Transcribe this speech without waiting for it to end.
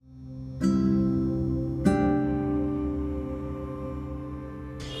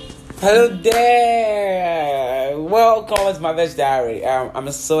Hello there. Welcome to my best diary.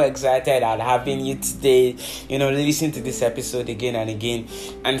 I'm so excited at having you today. Listen to this episode again and again.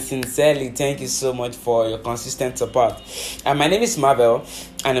 And sincerely, thank you so much for your consistent support. My name is Marvel,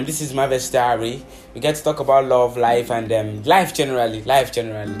 and this is my best diary. We get to talk about love, life, and life generally.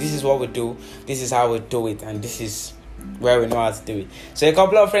 This is what we do. This is how we do it, and this is where we know how to do it. So a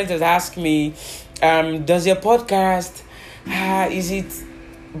couple of friends have asked me, does your podcast is it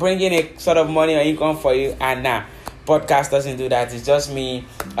bringing a sort of money or income for you? And nah, podcast doesn't do that. It's just me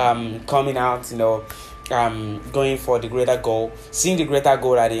coming out, going for the greater goal, seeing the greater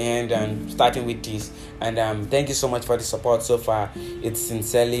goal at the end, and starting with this. And thank you so much for the support so far. It's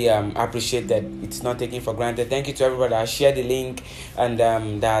sincerely appreciated. It's not taken for granted. Thank you to everybody that shared the link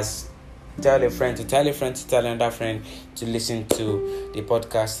and that's tell a friend to tell a friend to tell another friend to listen to the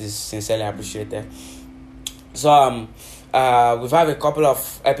podcast. Is sincerely appreciated. So we've had a couple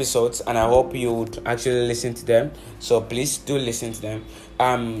of episodes, and I hope you would actually listen to them. So please do listen to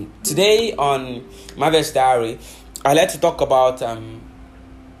them. Today on Marvel's Diary, I'd like to talk about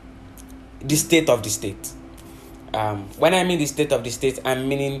the state of the state. When I mean the state of the state, I'm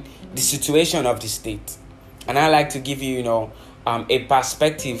meaning the situation of the state, and I like to give you, a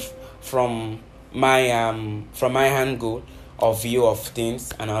perspective from my angle of view of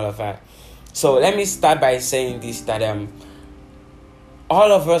things and all of that. So let me start by saying this, that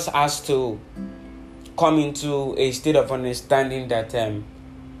all of us has to come into a state of understanding that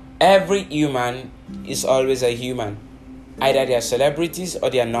every human is always a human. Either they are celebrities or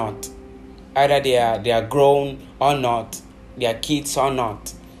they are not. Either they are grown or not. They are kids or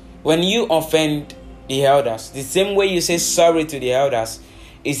not. When you offend the elders, the same way you say sorry to the elders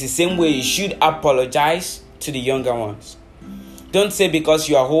is the same way you should apologize to the younger ones. Don't say because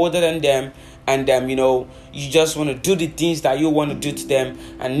you are older than them and you just want to do the things that you want to do to them,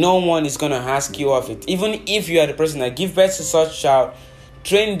 and no one is going to ask you of it. Even if you are the person that give birth to such child,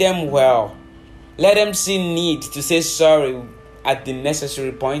 train them well. Let them see need to say sorry at the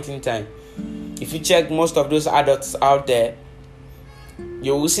necessary point in time. If you check most of those adults out there,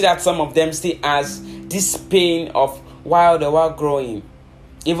 you will see that some of them still has this pain of while they were growing.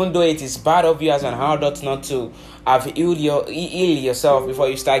 Even though it is bad of you as an adult not to have healed yourself before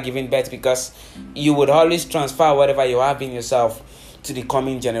you start giving birth, because you would always transfer whatever you have in yourself to the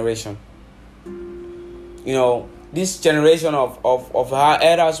coming generation. This generation of our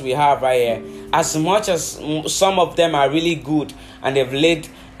elders we have right here, as much as some of them are really good and they've laid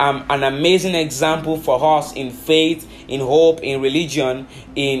an amazing example for us in faith, in hope, in religion,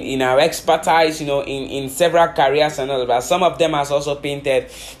 in our expertise, in several careers and all of that. Some of them has also painted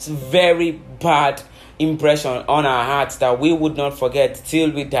very bad impression on our hearts that we would not forget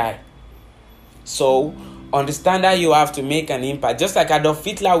till we die. So understand that you have to make an impact. Just like Adolf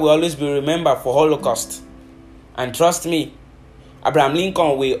Hitler will always be remembered for Holocaust. And trust me, Abraham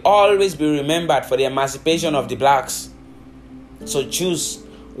Lincoln will always be remembered for the emancipation of the blacks. So choose,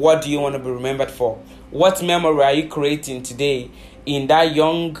 what do you want to be remembered for? What memory are you creating today in that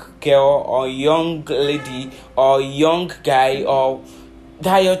young girl or young lady or young guy or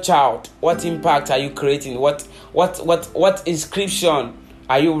that your child? What impact are you creating? What inscription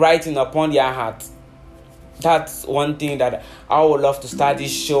are you writing upon their heart? That's one thing that I would love to start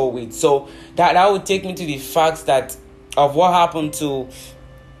this show with. So that would take me to the fact that of what happened to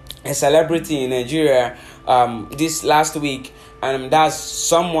a celebrity in Nigeria this last week. And that's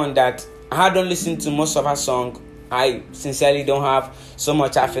someone that I don't listen to most of her song. I sincerely don't have so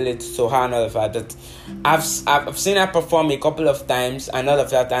much affiliate to her and all of that. I've seen her perform a couple of times and all of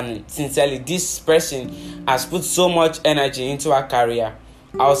that. And sincerely, this person has put so much energy into her career.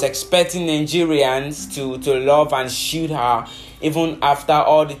 I was expecting Nigerians to love and shoot her even after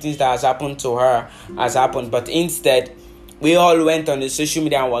all the things that has happened to her has happened. But instead, we all went on the social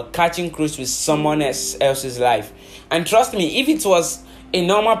media and were catching cruise with someone else's life. And trust me, if it was a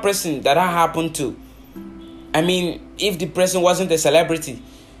normal person that happened to, if the person wasn't a celebrity,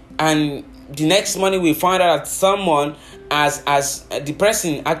 and the next morning we found out that someone as the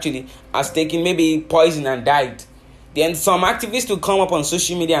person actually has taken maybe poison and died, then some activists will come up on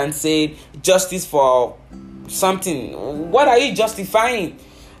social media and say justice for something. What are you justifying?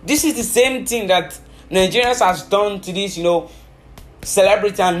 This is the same thing that Nigerians has done to this,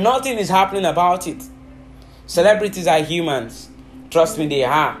 celebrity, and nothing is happening about it. Celebrities are humans. Trust me, they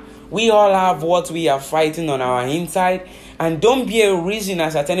are. We all have what we are fighting on our inside. And don't be a reason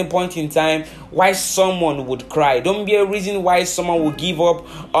at any point in time why someone would cry. Don't be a reason why someone would give up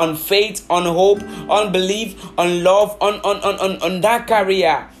on faith, on hope, on belief, on love, on that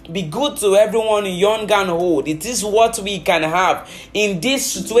career. Be good to everyone, young and old. It is what we can have. In this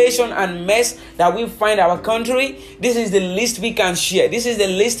situation and mess that we find our country, this is the least we can share. This is the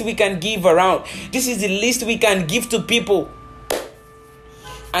least we can give around. This is the least we can give to people.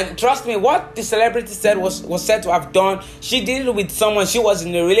 And trust me, what the celebrity said was said to have done. She did it with someone she was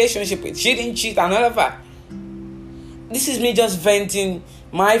in a relationship with. She didn't cheat and all of that. This is me just venting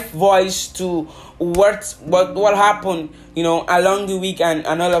my voice to what happened, along the week and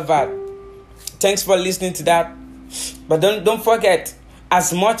all of that. Thanks for listening to that. But don't forget,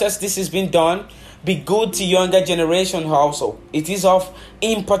 as much as this has been done, be good to younger generation also. It is of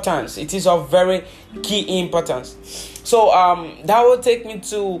importance. It is of very key importance. So that will take me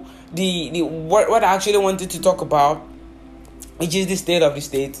to the what I actually wanted to talk about, which is the state of the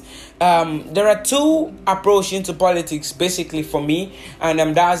state. There are two approaches to politics, basically, for me,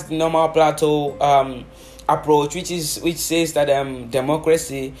 and that's the normal Plato approach, which says that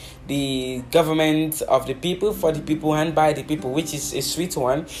democracy, the government of the people, for the people, and by the people, which is a sweet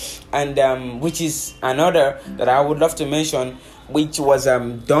one, and which is another that I would love to mention, which was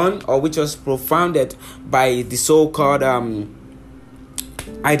done, or which was propounded by the so-called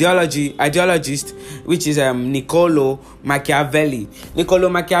ideologist, which is Niccolo Machiavelli. Niccolo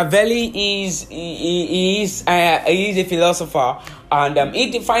Machiavelli is a philosopher, and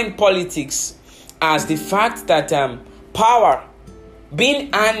he defined politics as the fact that power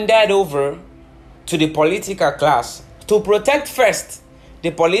being handed over to the political class to protect first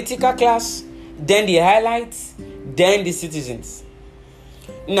the political class, then the highlights, then the citizens.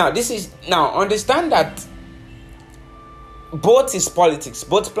 Now understand that both is politics.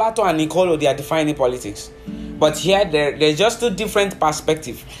 Both Plato and Niccolo, they are defining politics. But here, there's just two different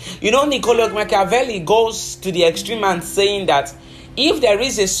perspectives. Niccolo Machiavelli goes to the extreme and saying that if there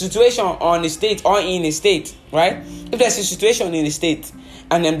is a situation on a state or in a state, right? If there's a situation in a state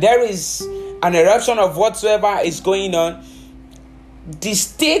and then there is an eruption of whatsoever is going on, the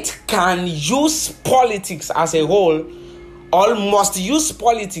state can use politics as a whole, or must use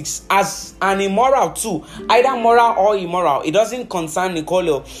politics as an immoral tool, either moral or immoral. It doesn't concern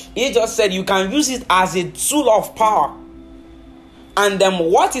Niccolo. He just said you can use it as a tool of power. And then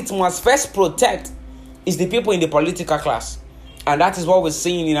what it must first protect is the people in the political class. And that is what we're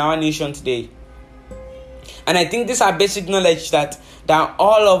seeing in our nation today. And I think these are basic knowledge that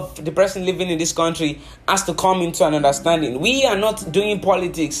all of the person living in this country has to come into an understanding. We are not doing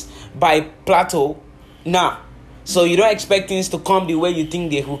politics by Plato now. So you don't expect things to come the way you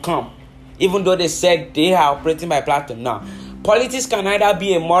think they will come. Even though they said they are operating by Plato. Now, politics can either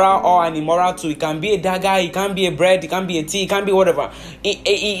be a moral or an immoral tool. It can be a dagger, it can be a bread, it can be a tea, it can be whatever.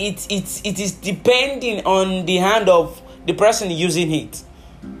 It is depending on the hand of the person using it.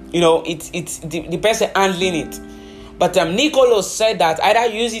 It's the person handling it. But Niccolo said that either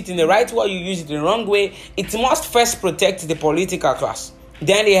use it in the right way or you use it in the wrong way. It must first protect the political class.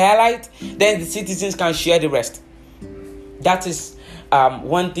 Then the highlight, then the citizens can share the rest. That is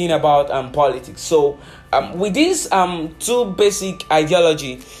one thing about politics. So with these two basic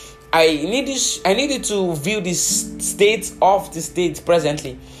ideology, I needed to view the state of the state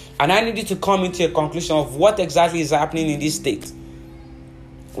presently. And I needed to come into a conclusion of what exactly is happening in this state.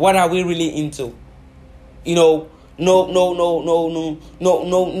 What are we really into? No.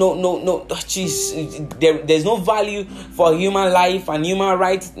 Jeez, there's no value for human life and human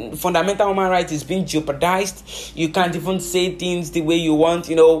rights. Fundamental human rights is being jeopardized. You can't even say things the way you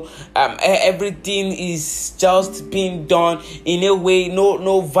want. Everything is just being done in a way.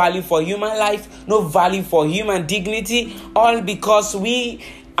 No value for human life. No value for human dignity. All because we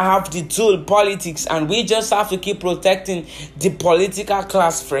have the tool politics, and we just have to keep protecting the political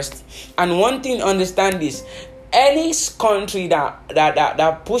class first. And one thing, understand this: any country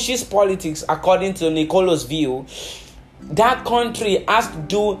that pushes politics according to Niccolo's view, that country has to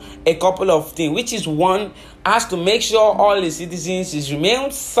do a couple of things, which is one, has to make sure all the citizens remain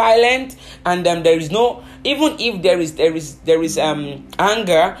silent, and there is no, even if there is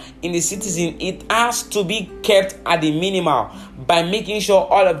anger in the citizen, it has to be kept at the minimal by making sure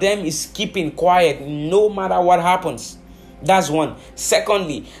all of them is keeping quiet no matter what happens. That's one.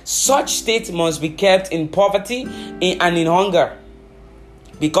 Secondly, such state must be kept in poverty and in hunger,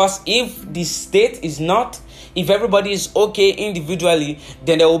 because if the state is not, if everybody is okay individually,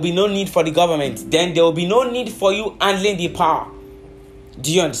 then there will be no need for the government. Then there will be no need for you handling the power.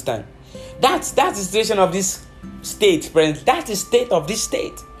 Do you understand? That's the situation of this state, friends. That's the state of this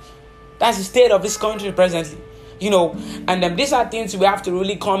state. That's the state of this country presently. And these are things we have to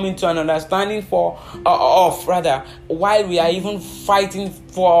really come into an understanding of why we are even fighting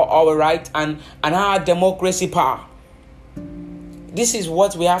for our right and our democracy power. This is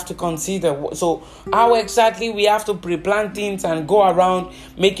what we have to consider. So how exactly we have to pre-plan things and go around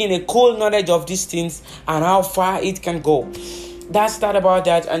making a cool knowledge of these things and how far it can go. That's that about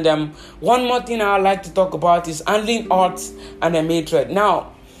that. And one more thing I'd like to talk about is handling odds and hatred.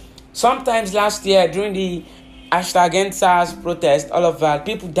 Now, sometimes last year during the #EndSARS protest, all of that,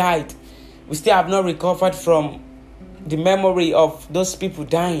 people died. We still have not recovered from the memory of those people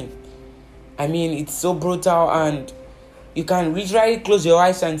dying. I mean, it's so brutal, and you can literally close your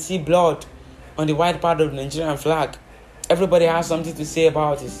eyes and see blood on the white part of the Nigerian flag. Everybody has something to say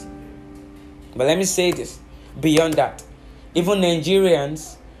about this. But let me say this, beyond that, even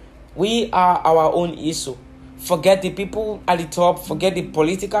Nigerians, we are our own issue. Forget the people at the top, forget the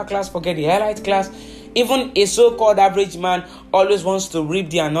political class, forget the elite class. Even a so-called average man always wants to rip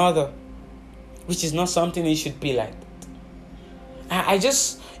the another, which is not something it should be like. I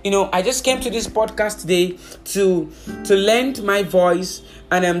just came to this podcast today to lend my voice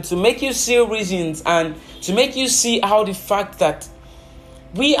and to make you see reasons and to make you see how the fact that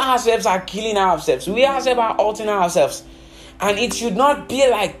we ourselves are killing ourselves, we ourselves are hurting ourselves, and it should not be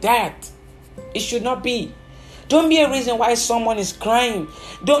like that. It should not be. Don't be a reason why someone is crying.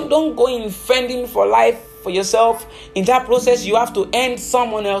 Don't go in fending for life for yourself. In that process, you have to end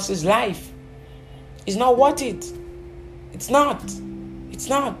someone else's life. It's not worth it. It's not. It's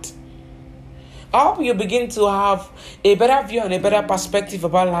not. I hope you begin to have a better view and a better perspective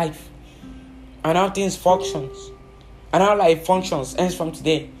about life and how things functions and how life functions ends from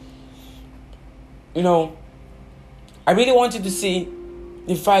today. I really want you to see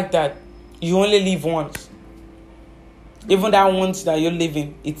the fact that you only live once. Even that once that you're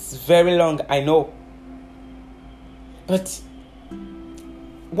living, it's very long, I know. But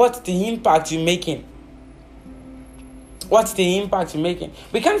what's the impact you're making? What's the impact you're making?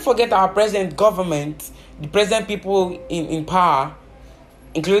 We can't forget our present government, the present people in power,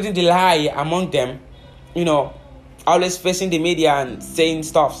 including the lie among them, always facing the media and saying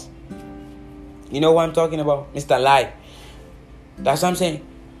stuff. You know what I'm talking about? Mr. Lie. That's what I'm saying.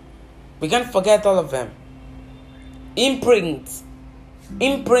 We can't forget all of them. Imprint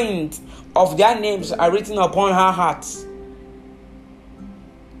of their names are written upon our hearts.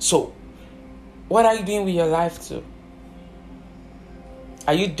 So, what are you doing with your life too?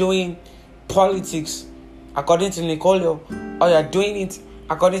 Are you doing politics according to Nicolio, or you're doing it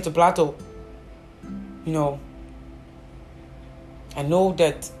according to Plato? I know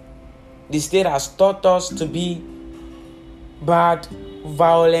that the state has taught us to be bad,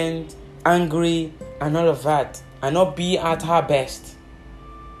 violent, angry, and all of that, and not be at our best.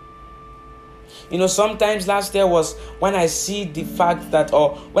 Sometimes last year was when I see the fact that,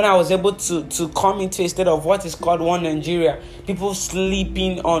 or when I was able to come into a state of what is called one Nigeria, people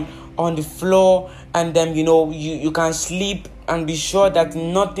sleeping on the floor, and then you can sleep and be sure that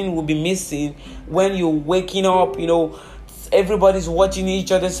nothing will be missing when you're waking up. Everybody's watching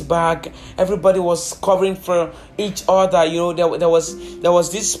each other's back. Everybody was covering for each other. There was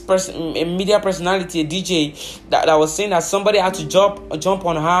this person, a media personality, a DJ, that was saying that somebody had to jump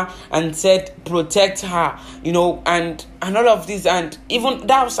on her and said protect her. And all of this, and even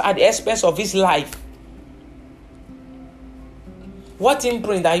that was at the expense of his life. What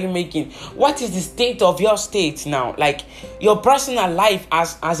imprint are you making? What is the state of your state now? Like your personal life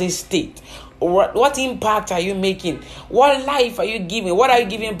as a state. What impact are you making? What life are you giving? What are you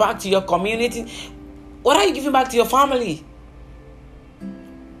giving back to your community? What are you giving back to your family?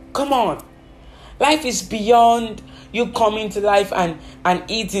 Come on. Life is beyond you coming to life and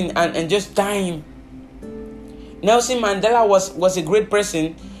eating and just dying. Nelson Mandela was a great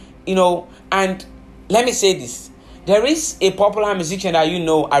person, and let me say this. There is a popular musician that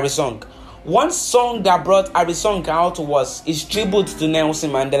Arisong. One song that brought Arisong out was his tribute to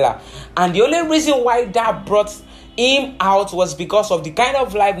Nelson Mandela. And the only reason why that brought him out was because of the kind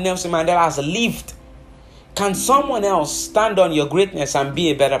of life Nelson Mandela has lived. Can someone else stand on your greatness and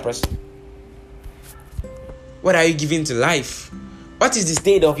be a better person? What are you giving to life? What is the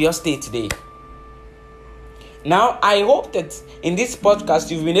state of your state today? Now, I hope that in this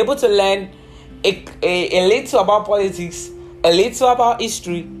podcast you've been able to learn a little about politics, a little about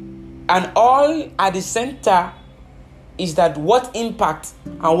history, and all at the center is that what impact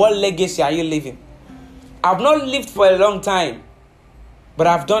and what legacy are you leaving? I've not lived for a long time, but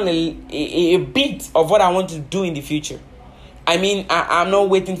I've done a bit of what I want to do in the future. I'm not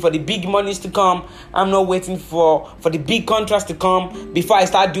waiting for the big monies to come. I'm not waiting for the big contracts to come before I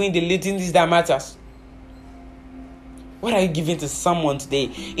start doing the little things that matters. What are you giving to someone today?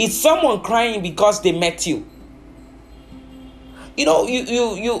 Is someone crying because they met you?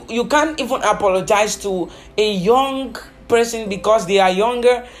 You can't even apologize to a young person because they are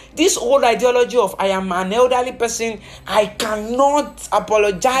younger. This old ideology of I am an elderly person, I cannot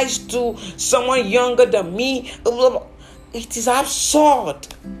apologize to someone younger than me. It is absurd.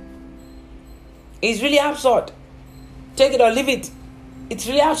 It's really absurd. Take it or leave it. It's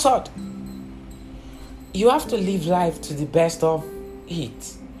really absurd. You have to live life to the best of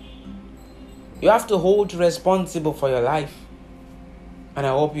it. You have to hold responsible for your life. And I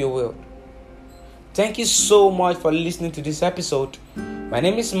hope you will. Thank you so much for listening to this episode. My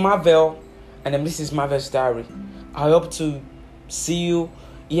name is Marvel, and this is Marvel's Diary. I hope to see you,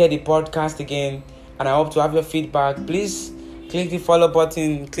 hear the podcast again, and I hope to have your feedback. Please click the follow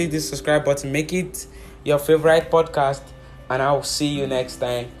button, click the subscribe button, make it your favorite podcast, and I'll see you next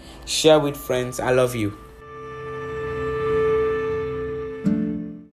time. Share with friends. I love you.